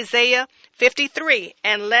to Isaiah 53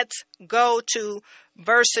 and let's go to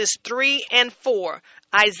verses 3 and 4.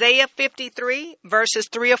 Isaiah 53, verses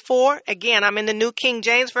 3 or 4. Again, I'm in the New King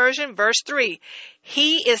James Version, verse 3.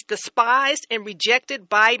 He is despised and rejected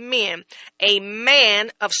by men, a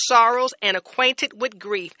man of sorrows and acquainted with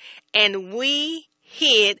grief, and we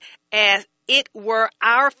hid as it were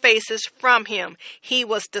our faces from him. He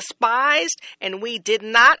was despised, and we did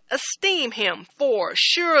not esteem him. For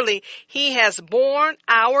surely he has borne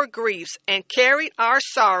our griefs and carried our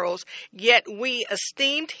sorrows, yet we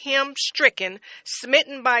esteemed him stricken,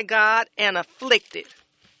 smitten by God, and afflicted.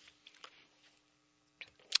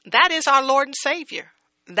 That is our Lord and Savior.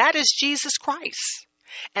 That is Jesus Christ.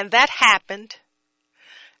 And that happened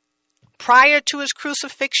prior to his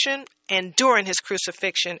crucifixion and during his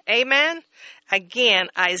crucifixion. Amen? Again,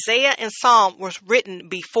 Isaiah and Psalm was written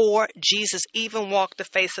before Jesus even walked the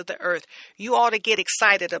face of the earth. You ought to get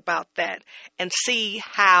excited about that and see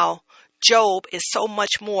how Job is so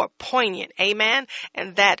much more poignant. Amen?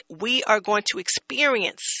 And that we are going to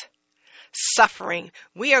experience suffering.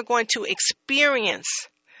 We are going to experience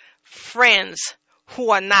friends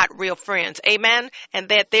who are not real friends. Amen. And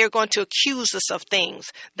that they're going to accuse us of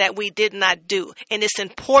things that we did not do. And it's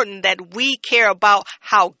important that we care about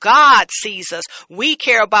how God sees us. We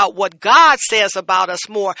care about what God says about us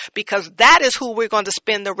more, because that is who we're going to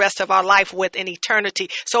spend the rest of our life with in eternity.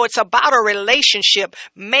 So it's about a relationship.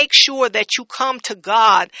 Make sure that you come to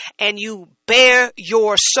God and you bare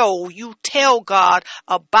your soul. You tell God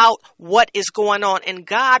about what is going on, and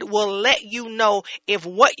God will let you know if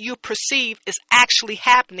what you perceive is actually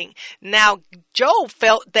happening. Now, Job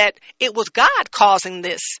felt that it was God causing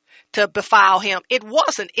this to befile him. It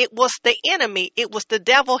wasn't. It was the enemy. It was the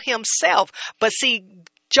devil himself. But see,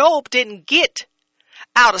 Job didn't get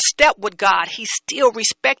out of step with God. He still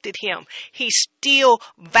respected him. He still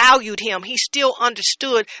valued him. He still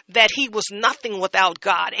understood that he was nothing without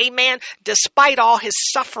God. Amen. Despite all his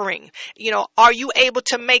suffering, are you able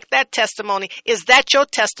to make that testimony? Is that your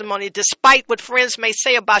testimony? Despite what friends may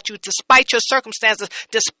say about you, despite your circumstances,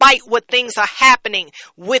 despite what things are happening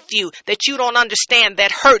with you that you don't understand,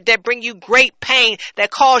 that hurt, that bring you great pain,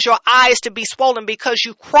 that cause your eyes to be swollen because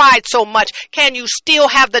you cried so much, can you still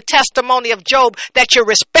have the testimony of Job that you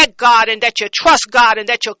respect God and that you trust God and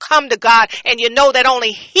that you'll come to God and you know that only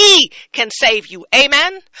He can save you?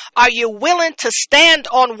 Amen? Are you willing to stand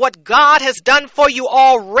on what God has done for you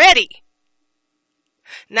already?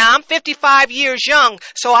 Now, I'm 55 years young,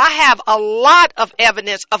 so I have a lot of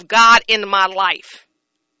evidence of God in my life.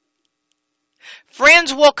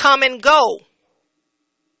 Friends will come and go.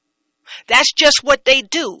 That's just what they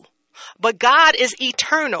do. But God is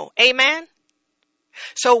eternal. Amen?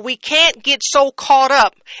 So we can't get so caught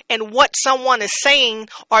up in what someone is saying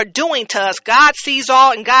or doing to us. God sees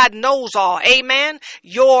all and God knows all. Amen.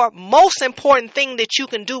 Your most important thing that you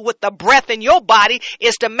can do with the breath in your body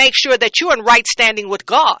is to make sure that you're in right standing with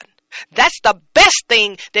God. That's the best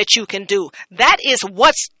thing that you can do. That is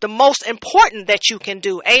what's the most important that you can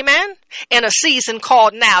do. Amen. In a season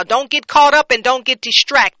called now. Don't get caught up and don't get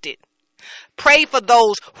distracted. Pray for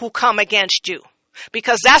those who come against you.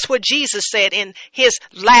 Because that's what Jesus said in his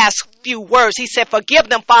last few words. He said, forgive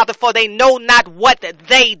them, Father, for they know not what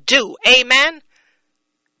they do. Amen.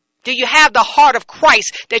 Do you have the heart of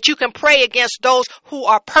Christ that you can pray against those who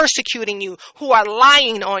are persecuting you, who are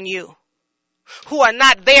lying on you, who are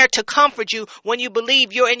not there to comfort you when you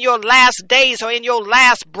believe you're in your last days or in your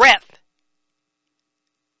last breath?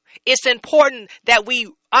 It's important that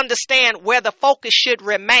we understand where the focus should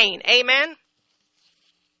remain. Amen.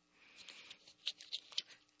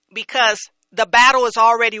 Because the battle is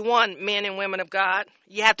already won, men and women of God.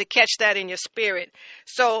 You have to catch that in your spirit.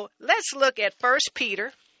 So let's look at 1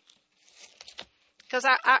 Peter. Because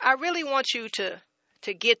I really want you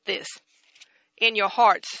to get this in your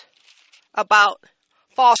hearts about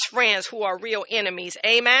false friends who are real enemies.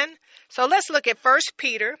 Amen. So let's look at 1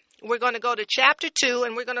 Peter. We're going to go to chapter 2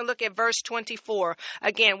 and we're going to look at verse 24.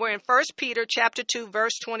 Again, we're in 1 Peter chapter 2,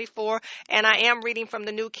 verse 24, and I am reading from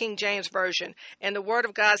the New King James Version. And the Word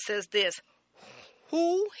of God says this: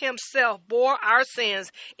 who himself bore our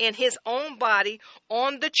sins in his own body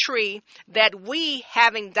on the tree, that we,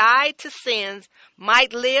 having died to sins,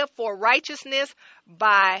 might live for righteousness,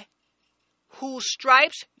 by whose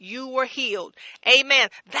stripes you were healed. Amen.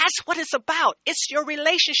 That's what it's about. It's your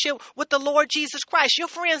relationship with the Lord Jesus Christ. Your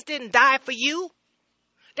friends didn't die for you.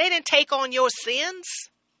 They didn't take on your sins.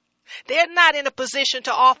 They're not in a position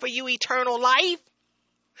to offer you eternal life,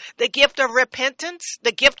 the gift of repentance,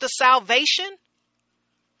 the gift of salvation.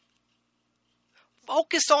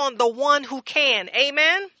 Focus on the one who can.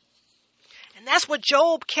 Amen. And that's what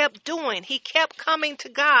Job kept doing. He kept coming to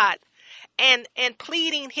God. and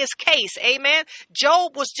pleading his case. Amen.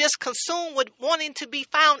 Job was just consumed with wanting to be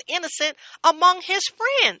found innocent among his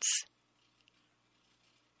friends.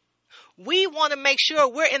 We want to make sure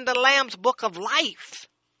we're in the Lamb's book of life.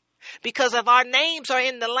 Because if our names are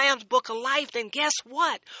in the Lamb's book of life, then guess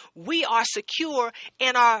what? We are secure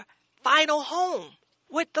in our final home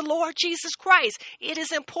with the Lord Jesus Christ. It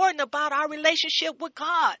is important about our relationship with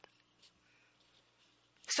God.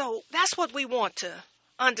 So that's what we want to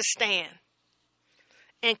understand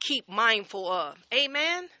and keep mindful of.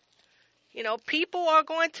 Amen. You know, people are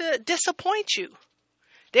going to disappoint you.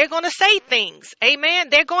 They're going to say things. Amen.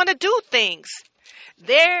 They're going to do things.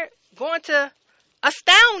 They're going to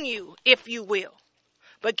astound you, if you will.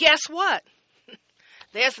 But guess what?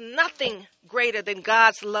 There's nothing greater than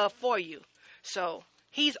God's love for you. So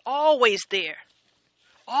he's always there.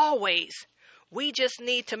 Always. We just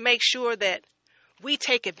need to make sure that we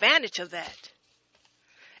take advantage of that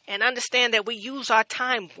and understand that we use our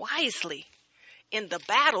time wisely in the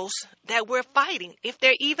battles that we're fighting, if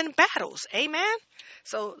they're even battles. Amen.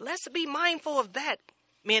 So let's be mindful of that,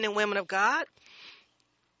 men and women of God.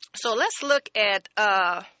 So let's look at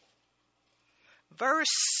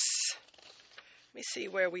verse, let me see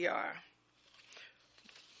where we are.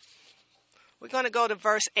 We're going to go to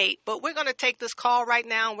verse 8, but we're going to take this call right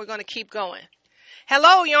now and we're going to keep going.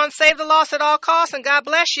 Hello, you're on Save the Lost at All Costs, and God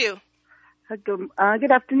bless you.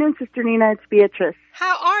 Good afternoon, Sister Nina. It's Beatrice.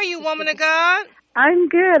 How are you, woman of God? I'm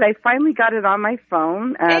good. I finally got it on my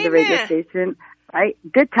phone, the radio station.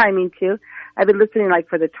 Good timing, too. I've been listening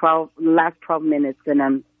for the last 12 minutes,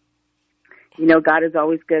 and God is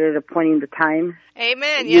always good at appointing the time.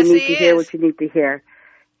 Amen. Yes, He is. You need to hear what you need to hear.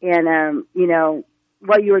 And,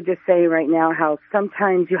 what you were just saying right now, how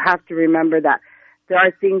sometimes you have to remember that there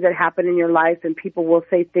are things that happen in your life and people will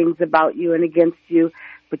say things about you and against you,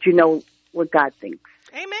 but you know what God thinks.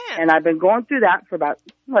 Amen. And I've been going through that for about,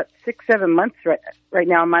 6-7 months right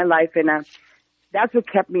now in my life, and that's what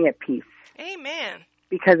kept me at peace. Amen.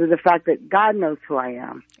 Because of the fact that God knows who I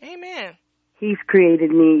am. Amen. He's created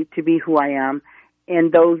me to be who I am,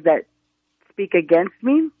 and those that speak against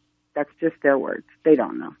me, that's just their words. They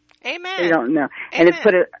don't know. Amen. They don't know. Amen. And it's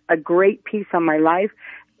put a great peace on my life.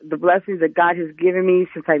 The blessings that God has given me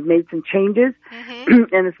since I've made some changes in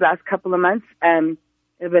this last couple of months,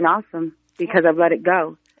 it's been awesome because I've let it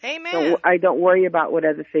go. Amen. So I don't worry about what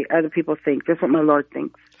other people think, just what my Lord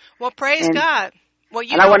thinks. Well, praise God. Well,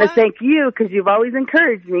 I want to thank you because you've always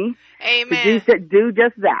encouraged me Amen. to do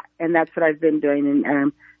just that, and that's what I've been doing.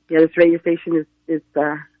 And this radio station is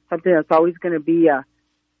something that's always going to be a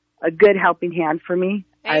good helping hand for me.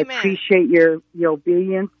 Amen. I appreciate your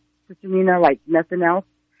obedience, Sister Nina, like nothing else.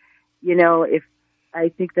 If I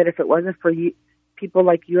think that if it wasn't for you, people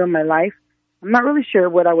like you in my life, I'm not really sure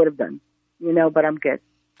what I would have done. But I'm good.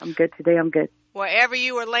 I'm good today. I'm good. Wherever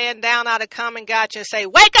you were laying down, I'd have come and got you and say,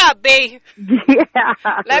 "Wake up, B." Yeah.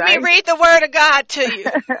 Let me read the word of God to you.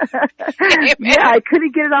 Yeah, I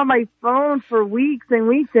couldn't get it on my phone for weeks and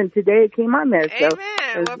weeks, and today it came on there. So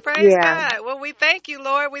Amen. Well, praise God. Well, we thank you,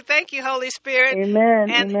 Lord. We thank you, Holy Spirit. Amen.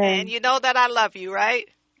 And you know that I love you, right?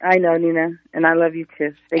 I know, Nina, and I love you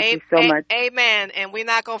too. Thank you so much. Amen. And we're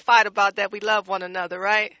not going to fight about that. We love one another,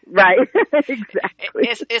 right? Right. Exactly.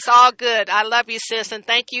 It's all good. I love you, sis, and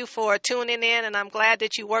thank you for tuning in, and I'm glad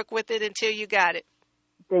that you work with it until you got it.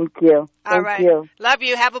 Thank you. All right. You. Love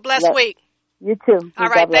you. Have a blessed week. You too. All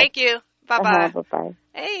right. Thank you. Bye-bye. Bye-bye.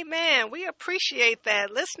 Amen. We appreciate that.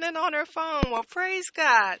 Listening on her phone. Well, praise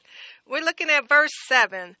God. We're looking at verse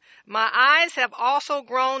 7. My eyes have also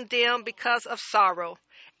grown dim because of sorrow,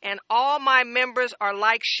 and all my members are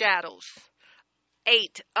like shadows.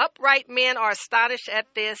 8. Upright men are astonished at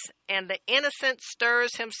this, and the innocent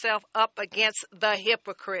stirs himself up against the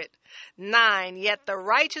hypocrite. 9. Yet the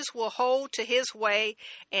righteous will hold to his way,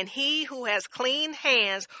 and he who has clean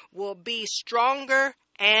hands will be stronger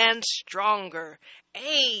and stronger.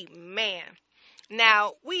 Amen.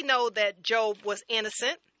 Now, we know that Job was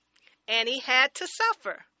innocent, and he had to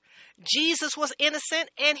suffer. Jesus was innocent,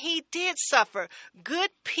 and he did suffer. Good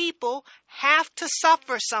people have to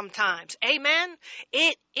suffer sometimes. Amen?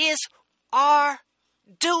 It is our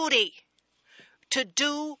duty to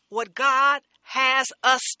do what God has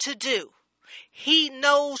us to do. He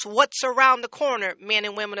knows what's around the corner, men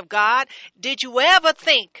and women of God. Did you ever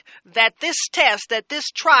think that this test, that this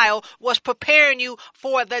trial was preparing you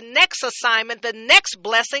for the next assignment, the next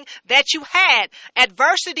blessing that you had?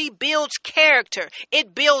 Adversity builds character.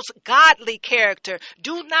 It builds godly character.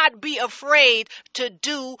 Do not be afraid to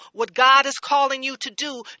do what God is calling you to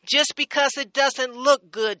do just because it doesn't look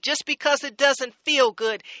good, just because it doesn't feel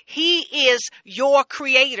good. He is your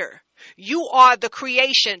creator. You are the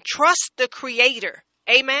creation. Trust the Creator.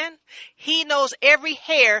 Amen. He knows every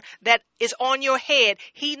hair that is on your head.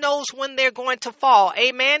 He knows when they're going to fall.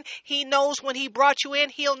 Amen. He knows when he brought you in.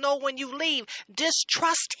 He'll know when you leave. Just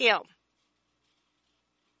trust him.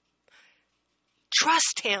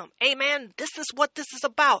 Trust him. Amen. This is what this is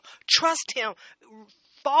about. Trust him.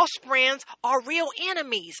 False friends are real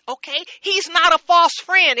enemies, okay? He's not a false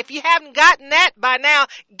friend. If you haven't gotten that by now,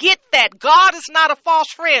 get that. God is not a false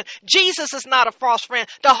friend. Jesus is not a false friend.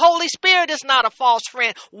 The Holy Spirit is not a false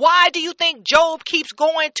friend. Why do you think Job keeps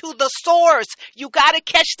going to the source? You got to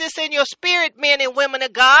catch this in your spirit, men and women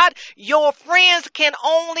of God. Your friends can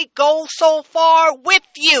only go so far with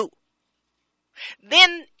you.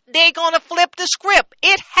 Then they're going to flip the script.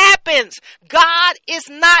 It happens. God is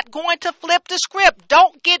not going to flip the script.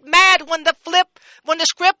 Don't get mad when the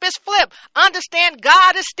script is flipped. Understand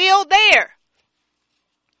God is still there.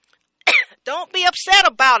 Don't be upset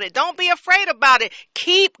about it. Don't be afraid about it.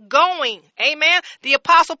 Keep going. Amen. The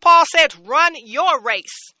Apostle Paul said, run your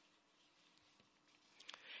race.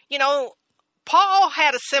 You know, Paul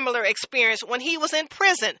had a similar experience when he was in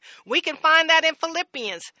prison. We can find that in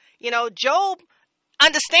Philippians. You know, Job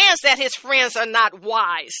understands that his friends are not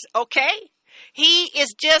wise, okay? He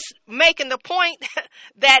is just making the point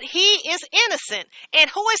that he is innocent. And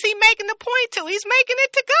who is he making the point to? He's making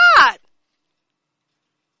it to God.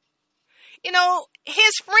 You know,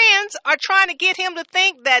 his friends are trying to get him to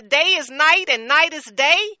think that day is night and night is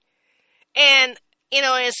day. And, you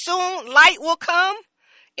know, and soon light will come.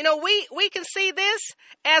 You know, we can see this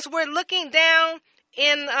as we're looking down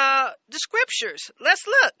in the scriptures. Let's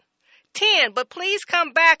look. 10, but please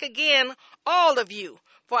come back again, all of you,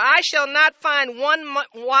 for I shall not find one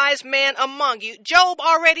wise man among you. Job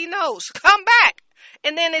already knows. Come back.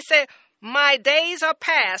 And then they say, my days are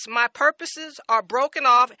past, my purposes are broken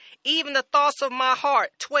off, even the thoughts of my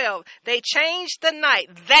heart. 12, they changed the night.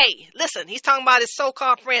 Listen, he's talking about his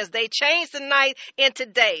so-called friends. They changed the night into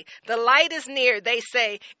day. The light is near, they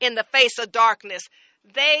say, in the face of darkness.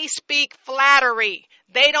 They speak flattery.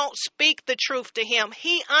 They don't speak the truth to him.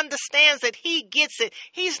 He understands it. He gets it.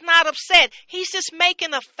 He's not upset. He's just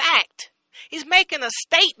making a fact. He's making a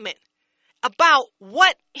statement about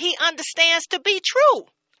what he understands to be true.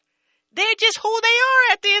 They're just who they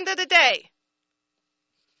are at the end of the day.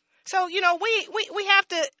 So, you know, we have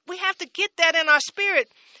to get that in our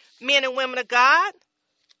spirit, men and women of God.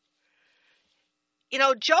 You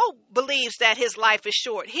know, Job believes that his life is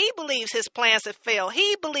short. He believes his plans have failed.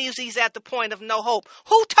 He believes he's at the point of no hope.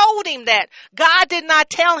 Who told him that? God did not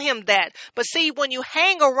tell him that. But see, when you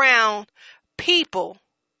hang around people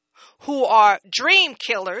who are dream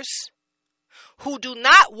killers, who do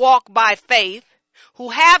not walk by faith,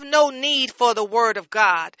 who have no need for the word of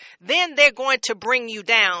God, then they're going to bring you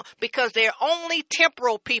down because they're only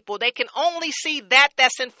temporal people. They can only see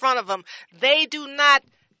that's in front of them. They do not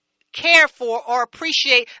care for or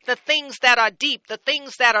appreciate the things that are deep, the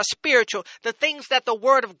things that are spiritual, the things that the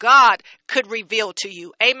word of God could reveal to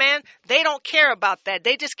you. Amen. They don't care about that.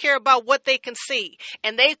 They just care about what they can see.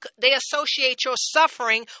 And they associate your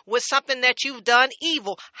suffering with something that you've done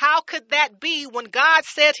evil. How could that be when God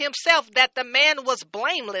said himself that the man was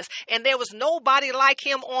blameless and there was nobody like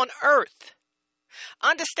him on earth?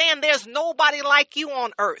 Understand, there's nobody like you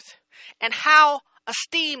on earth. And how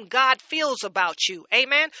esteem God feels about you.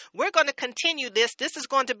 Amen. We're going to continue this. This is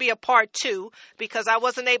going to be a part 2 because I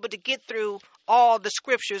wasn't able to get through all the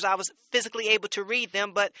scriptures. I was physically able to read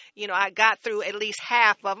them, but, you know, I got through at least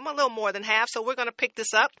half of them, a little more than half. So we're going to pick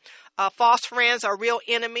this up. False friends are real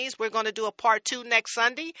enemies. We're going to do a part 2 next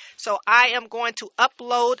Sunday. So I am going to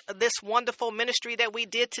upload this wonderful ministry that we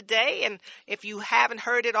did today. And if you haven't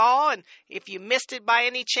heard it all, and if you missed it by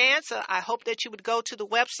any chance, I hope that you would go to the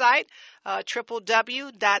website,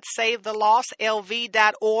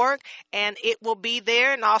 www.savethelostlv.org, and it will be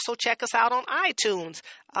there. And also check us out on iTunes.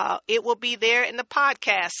 It will be there in the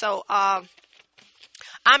podcast. So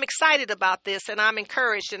I'm excited about this, and I'm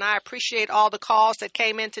encouraged, and I appreciate all the calls that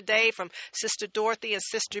came in today from Sister Dorothy and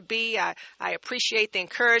Sister B. I appreciate the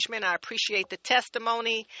encouragement. I appreciate the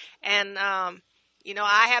testimony. And, you know,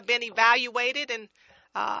 I have been evaluated and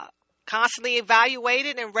constantly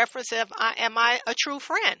evaluated in reference of am I a true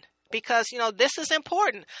friend? Because, you know, this is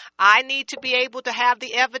important. I need to be able to have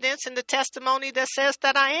the evidence and the testimony that says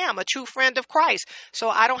that I am a true friend of Christ. So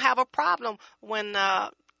I don't have a problem when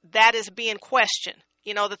that is being questioned.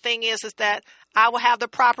 You know, the thing is that I will have the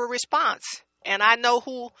proper response. And I know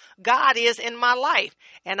who God is in my life.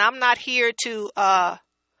 And I'm not here to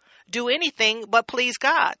do anything but please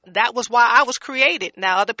God. That was why I was created.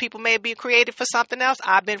 Now, other people may be created for something else.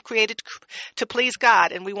 I've been created to please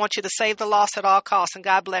God. And we want you to save the lost at all costs. And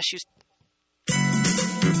God bless you.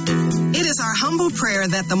 is our humble prayer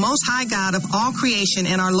that the Most High God of all creation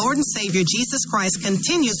and our Lord and Savior Jesus Christ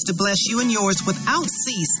continues to bless you and yours without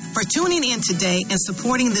cease for tuning in today and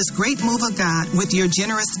supporting this great move of God with your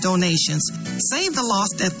generous donations. Save the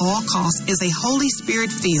Lost at All Costs is a Holy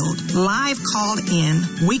Spirit-filled, live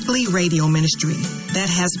called-in weekly radio ministry that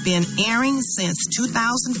has been airing since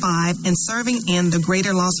 2005 and serving in the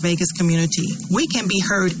greater Las Vegas community. We can be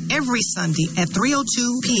heard every Sunday at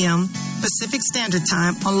 3:02 p.m. Pacific Standard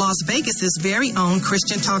Time on Las Vegas's very own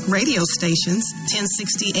Christian Talk radio stations,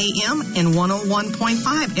 1060 AM and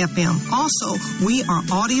 101.5 FM. Also, we are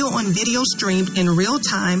audio and video streamed in real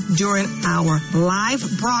time during our live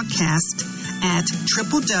broadcast at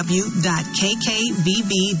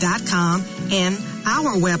www.kkvv.com and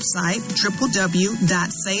our website,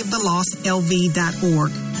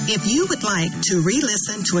 www.savethelostlv.org. If you would like to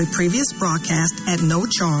re-listen to a previous broadcast at no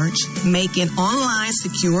charge, make an online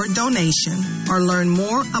secure donation, or learn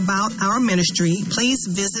more about our ministry, please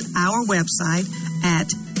visit our website at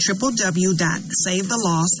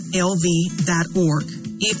www.savethelostlv.org.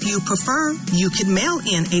 If you prefer, you can mail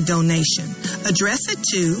in a donation. Address it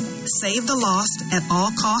to Save the Lost at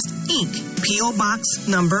All Costs, Inc., P.O. Box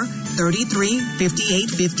number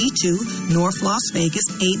 335852, North Las Vegas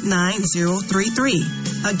 89033.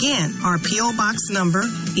 Again, our P.O. Box number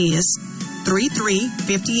is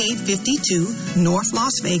 335852, North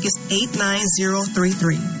Las Vegas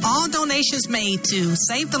 89033. All donations made to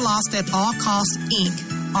Save the Lost at All Costs,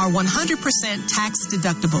 Inc. are 100% tax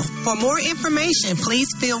deductible. For more information, please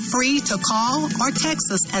feel free to call or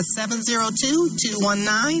text us at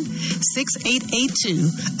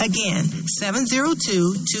 702-219-6882. Again,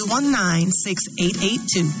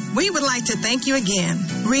 702-219-6882. We would like to thank you again.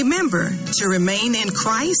 Remember to remain in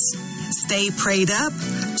Christ, stay prayed up,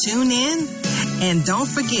 tune in, and don't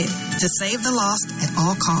forget to save the lost at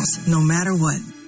all costs, no matter what.